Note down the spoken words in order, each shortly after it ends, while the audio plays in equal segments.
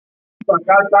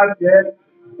that here,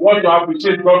 want to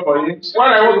appreciate God for it. When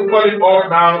I want to call him off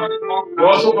now, we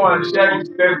also come and share his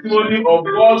testimony of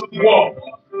God's work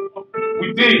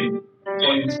within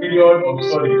for his period of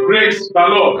study. Praise the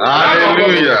Lord.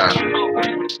 Hallelujah.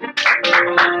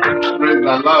 Praise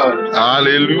the Lord.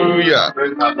 Hallelujah.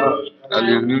 Praise the Lord.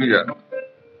 Hallelujah.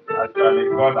 Actually,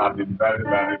 God has been very,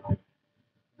 very good.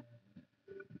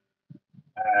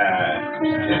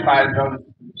 If I don't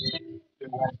see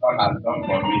what God has done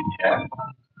for me here,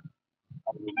 I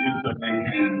will do something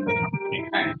in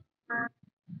kind.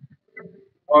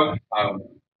 God has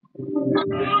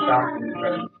that interest in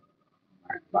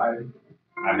my life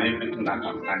and everything that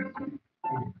concerns me.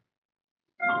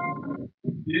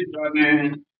 This journey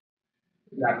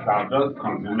that I've just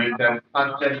consummated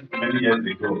started many years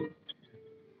ago.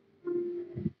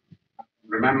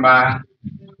 Remember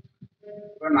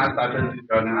when I started this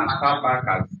journey, I far back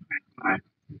as 9.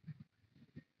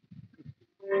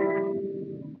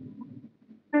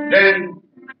 Then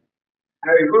I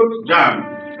wrote jam.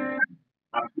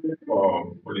 I applied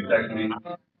for Polytechnic.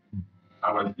 I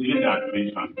was given the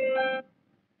admission.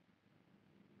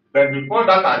 But before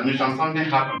that admission, something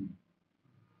happened.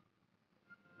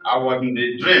 I was in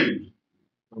a dream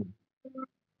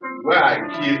where I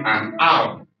killed an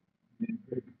owl.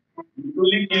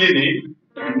 Only killing it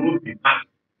removed the heart.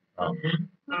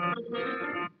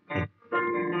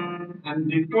 And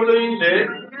the following day,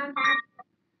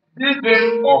 this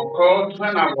dream occurred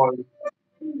when I was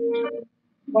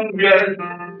somewhere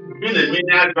doing a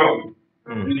menial job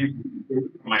in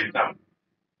my town.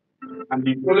 And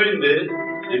the following day,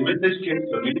 a message came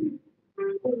to me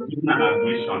for giving an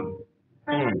admission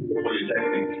to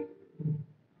Polytechnic.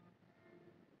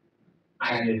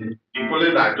 The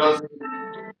following day, I just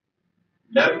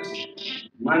left,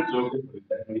 went to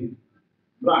Polytechnic.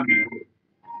 Lo and behold,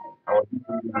 I was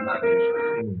given an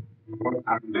admission.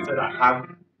 And they said I have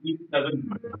 7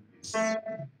 months.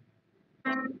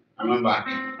 I went back.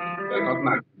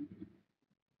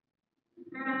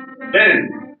 Then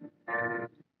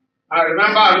I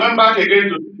remember I went back again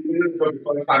to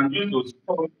because I'm used to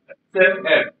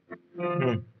self-help.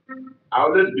 I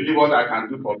always believe what I can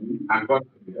do for me and God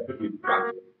will be helping me to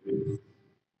practice this.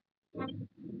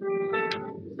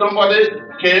 Somebody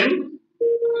came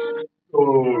to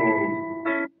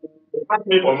ask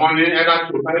me for money, either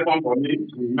to telephone for me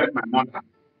to make my mother.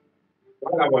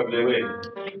 While I was away,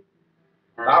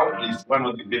 that is one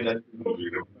of the greatest things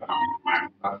of my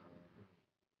mother.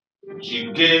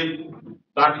 She gave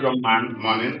that young man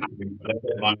money and he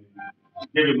collected money. She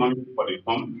gave him money for the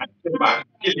form and came back,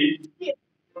 killed it.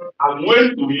 I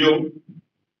went to you,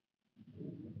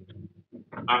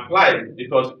 applied. It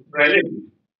was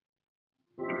brilliant.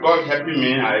 God helping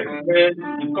me. I prayed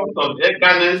because of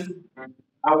eagerness.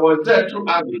 I was there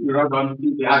throughout the period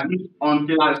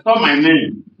until I saw my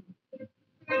name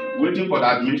waiting for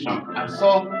the admission. I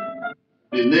saw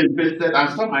the name pasted. I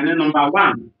saw my name number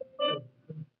 1.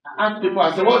 I asked people,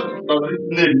 I said, what does this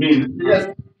name mean?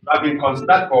 Yes, I've been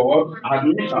considered for what?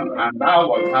 Admission. And that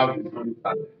was how the story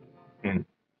started.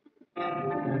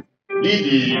 Did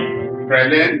the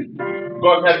brilliant,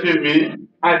 God helping me,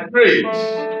 I prayed.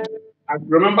 I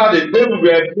remember the day we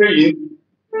were praying,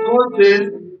 God says,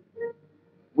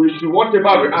 we should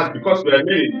whatever we ask because we are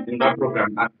made in that program,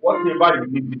 and whatever you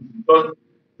need, just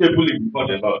table it before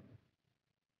the Lord.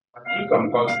 I took some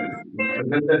courses,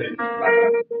 presented it like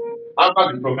that. After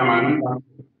the program, I went back.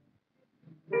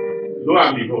 Lo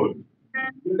and behold,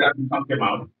 when the admission came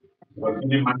out, it was in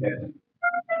the market.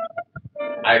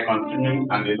 I continued,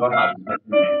 and the Lord has blessed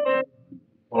me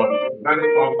for very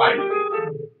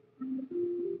 4-5.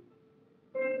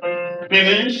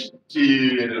 Finished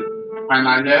till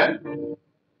final year,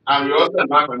 and we also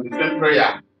embark on the same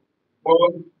prayer.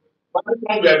 But by the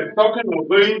time we are talking of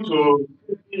going to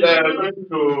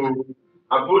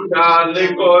Abuja,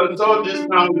 Lagos, all this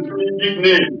town with big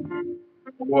name,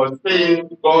 was saying,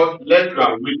 God, let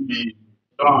your will be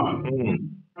done.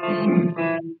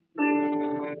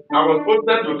 I was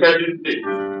posted to Kebbi State.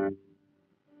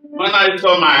 When I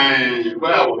saw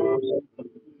where I was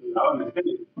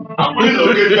I couldn't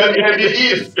locate where Kebbi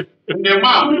is. In the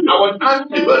map, I was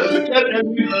asking, where is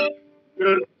Kebbi?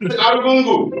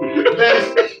 Argungu.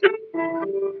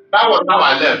 That was how I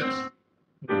left.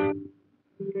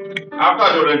 After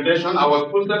the orientation, I was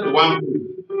posted to one place.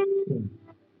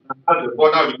 That's the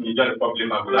border with Niger Republic.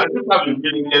 I just have been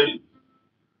feeling heavy.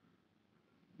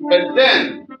 But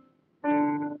then,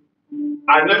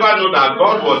 I never knew that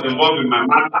God was involved in my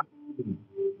matter.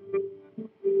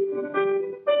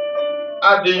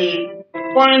 At the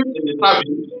point in the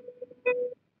service,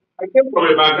 I came from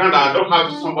a background that I don't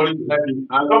have somebody to help me.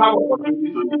 I don't have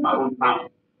opportunity to leave my own town.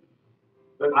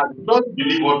 But I don't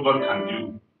believe what God can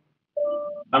do.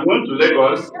 I went to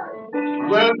Lagos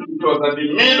when it was at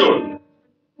the middle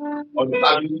of the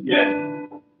service year.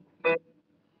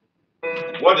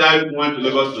 What did I went to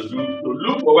Lagos to do? To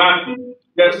look for where to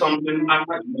get something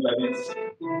after the service.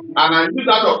 And I used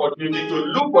that opportunity to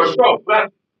look for shop where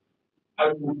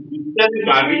I would be selling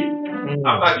Gary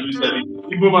after the service.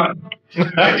 Igbo man.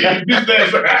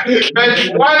 Business. But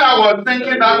while I was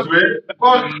thinking that way,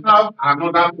 God have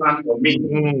another plan for me.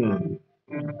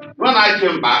 When I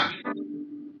came back,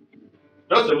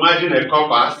 just imagine a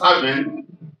couple serving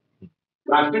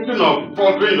and thinking of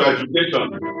furthering your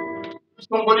education.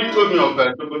 Somebody told me of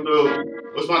Sokoto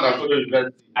Osman Danfodio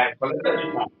University. I collected the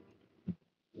form.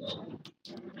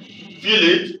 Fill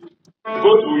it,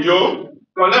 go to Uyo,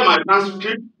 collect my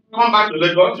transcript, come back to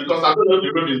Lagos because I don't know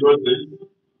the road in those days.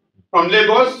 From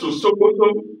Lagos to Sokoto,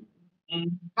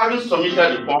 having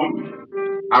submitted the form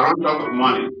around 12 of the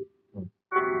morning.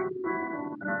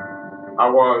 I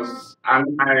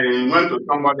went to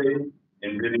somebody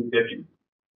in Breeding Kevin.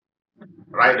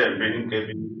 Right there in Breeding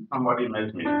Kevin, somebody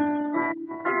met me.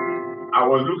 I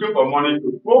was looking for money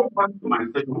to go back to my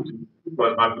statement, which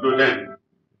was my below then.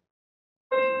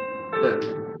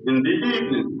 In the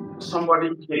evening,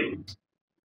 somebody came,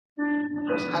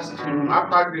 just asking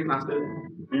after greeting and said,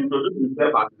 introduce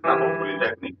himself as staff of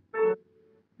Polytechnic.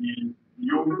 You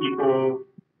people,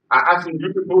 I asked him,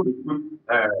 you people recruit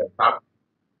staff?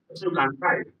 So you can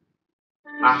try.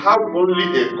 I have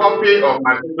only a copy of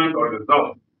my statement of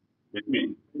results with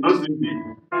me, no CV.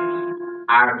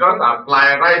 I just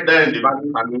applied right there in the bank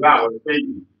where I was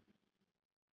paying.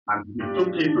 And he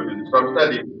took it to the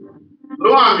subsidy.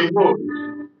 Lo and behold,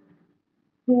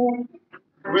 2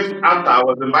 weeks after I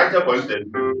was invited for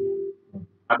interview,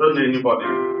 I don't know anybody.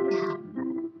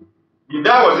 The day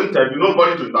I was interviewed,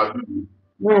 nobody to interview me.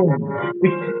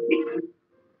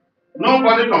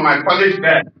 Nobody from my college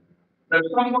there. There's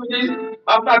somebody,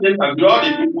 after the interview, all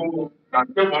the people that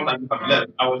came on and have left,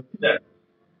 I was still there.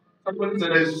 Somebody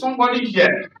said, there's somebody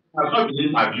here that has not been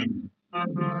interviewed.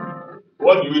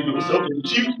 What do we do? So the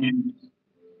chief is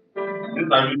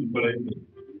interviewed the following day.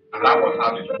 And that was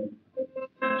how it went.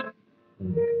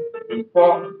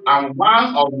 Before, I'm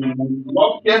one of the most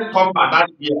luckiest couple that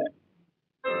year.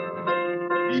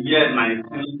 The year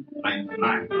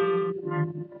 1999.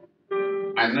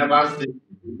 I never said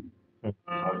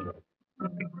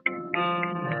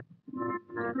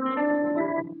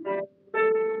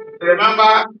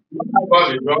remember when I got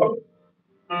the job,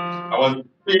 I was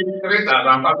paying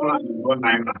 3,501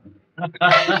 naira.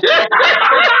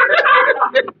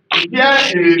 Here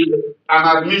is an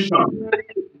admission,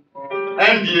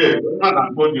 MBA, not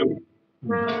an podium,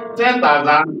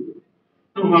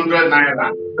 10,200 naira.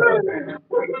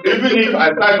 Even if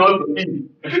I try not to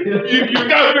eat, You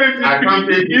can't pay it. I can't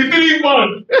pay it. It's 3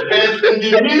 months. And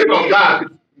in the midst of that,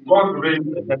 God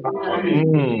raised the better for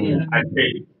me. I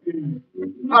paid.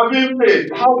 Having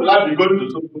paid, how will I be going to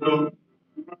Sokoto?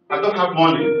 I don't have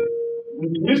money.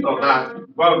 In the midst of that,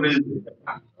 God raised the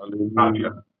better.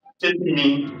 Hallelujah. Taking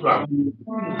me to a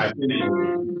I paid it.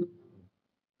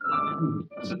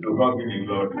 So to God be the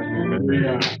glory.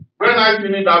 When I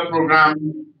finished that program,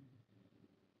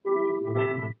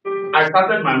 I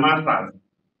started my master's.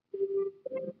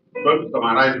 Going to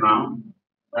summarize now,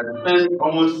 I spent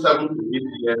almost 7 to 8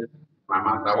 years my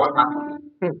master. What happened?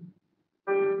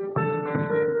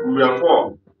 We were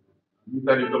 4. We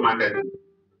started into marketing.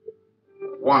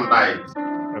 1 died.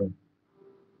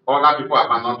 Other people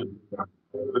abandoned the program.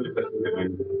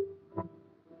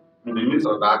 In the midst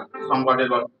of that, somebody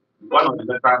lost. One of the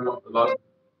lecturers lost.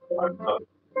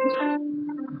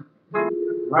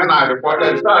 When I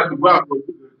reported, so I had to go and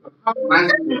proceed.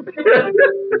 Nice thing.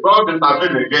 God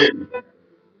intervened again.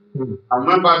 I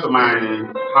went back to my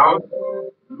house,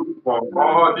 look for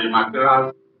all the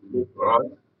materials for us.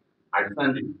 I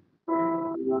sent it.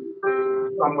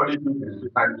 Somebody took a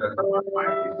suicide test about my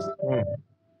case.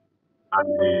 And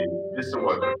this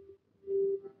was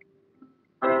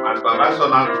my supervisor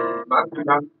now. That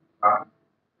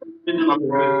speaking of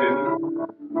everything,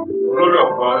 glory of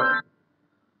God,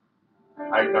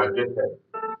 I graduated.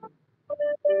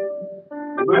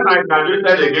 When I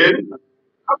graduated again,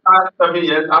 after 7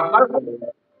 years, after 7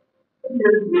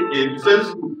 years in the same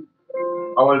school,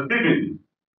 I was living.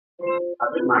 I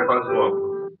did my first work.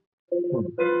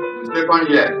 The second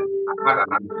year, I had an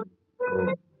accident.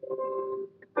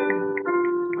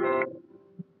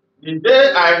 The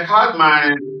day I had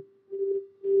my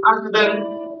accident,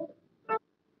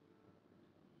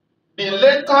 the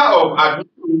letter of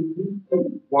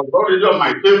admission was already on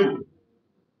my table.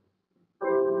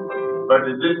 But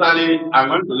initially, I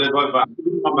went to Lagos Bank.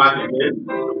 come back again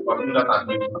to continue that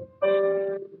admission.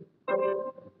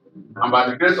 And by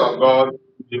the grace of God,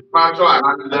 the fracture and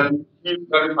accident healed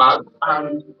very fast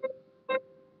and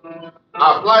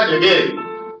I applied again.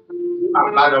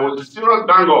 Applied, there was a serious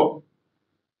gang-up.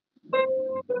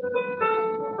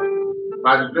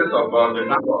 By the grace of God, the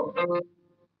gang-up.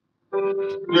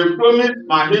 They promised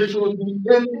my HOD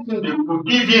anything they could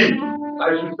give him. I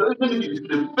should tell him it is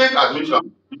a fake admission,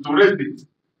 to raise it.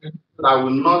 So I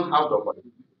will not have the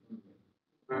opportunity.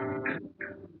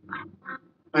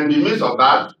 In the midst of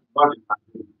that, God is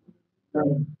happy.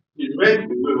 He made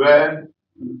the way where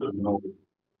you should know.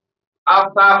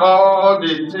 After all the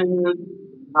things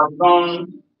have done,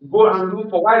 go and look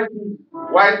for white things.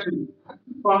 White things.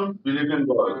 Don't believe in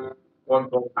God. What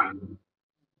God can do.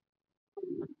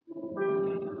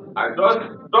 I just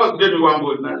gave me one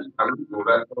boldness. I'm going to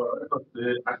rest. I just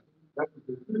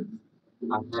say,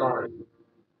 I'm sorry.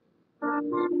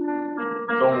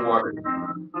 Don't worry.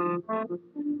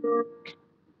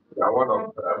 We are one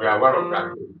of that.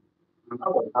 And I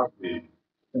will have the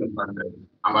things funded.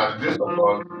 And by the grace of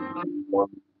God, was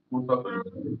put up in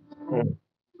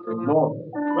the Lord.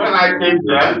 When I came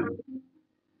there,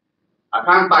 I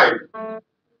can't type.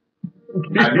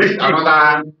 I made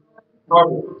another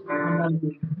trouble.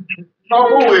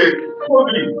 Trouble with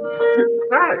COVID.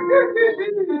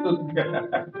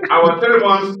 I was 3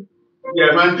 months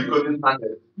here when the COVID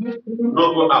started. No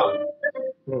go out.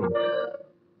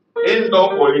 Indoor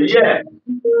for a year.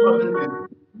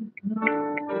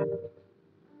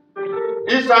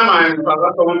 Each time I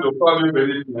forgot someone to call me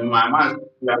very in my mind,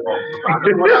 I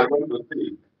don't know what I'm going to say.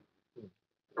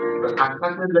 But I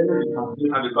started learning the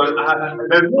computer because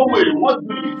there's no way you must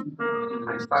do it.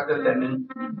 I started learning,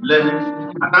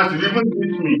 and that's even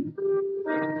teach me.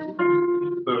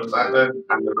 So I started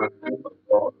and the grace of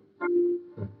God.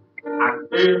 At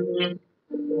every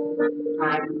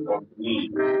time of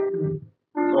need,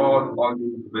 God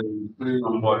always brings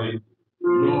somebody.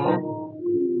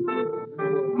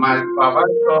 My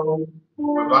supervisor was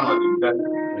one of the best,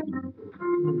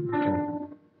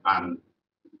 and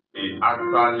he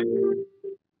actually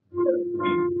helped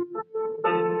me.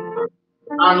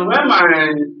 And when my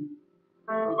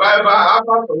supervisor,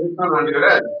 after submission and the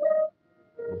rest,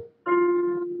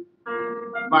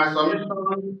 my submission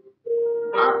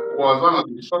was one of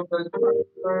the shortest.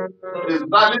 It's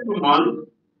barely 2 months.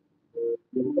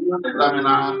 The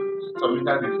examiner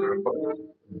submitted his report.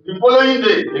 The following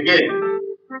day, again,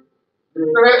 the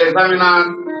third examiner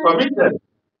submitted.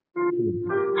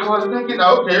 I was thinking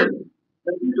that, okay,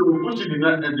 maybe they will push it in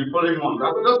the following month. I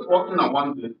was just working on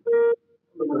one day.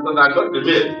 So I got the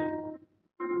mail.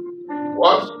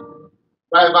 What?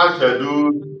 Bible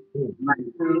scheduled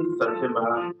 19 September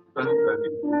 2020.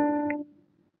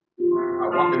 I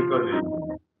walked into the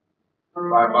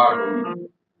Bible room.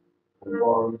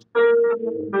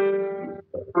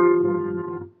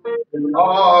 In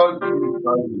all these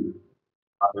studies,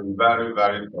 I've been very,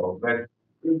 very but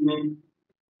any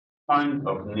point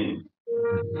of need,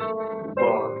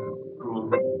 God through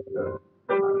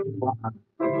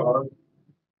God,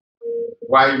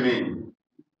 why me?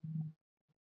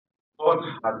 God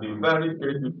has been very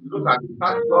faithful. Look at the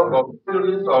catalog of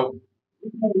series of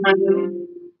women.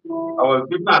 I was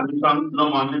given admission, no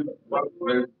money, but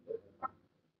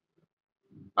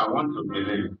I want to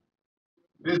believe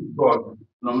this God,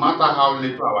 no matter how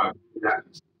little our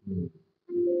is,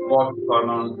 God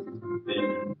honors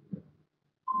things.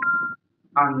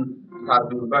 And it has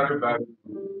been very, very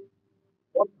good.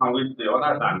 What can we say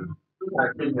other than I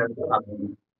came here to have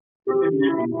been giving me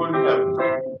in good health?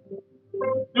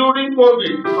 During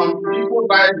COVID, some people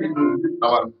died in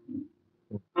our school.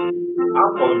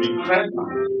 Out of the presence,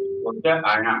 but there I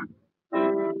am.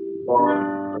 God,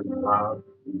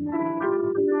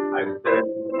 I said,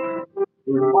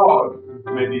 because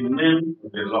may the name of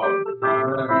the Lord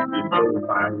be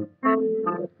glorified.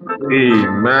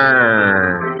 Amen.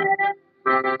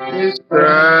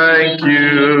 Thank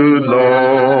you,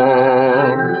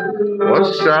 Lord. What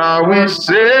shall we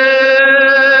say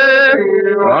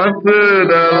unto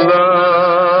the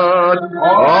Lord?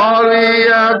 All we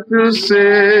have to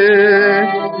say,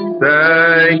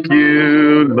 thank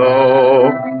you,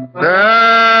 Lord.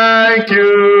 Thank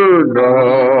you,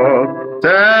 Lord.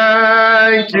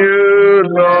 Thank you,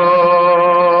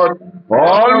 Lord.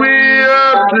 All we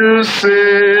have to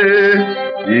say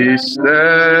is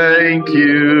thank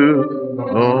you,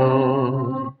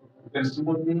 Lord.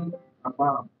 Testimony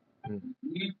about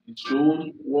if it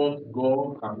shows what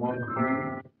God cannot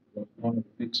do, does not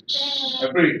fix. I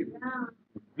pray.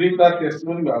 Greater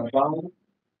testimony we have found,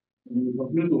 we will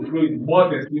continue to flow in more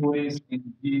testimonies in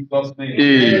Jesus' name.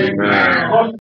 Amen.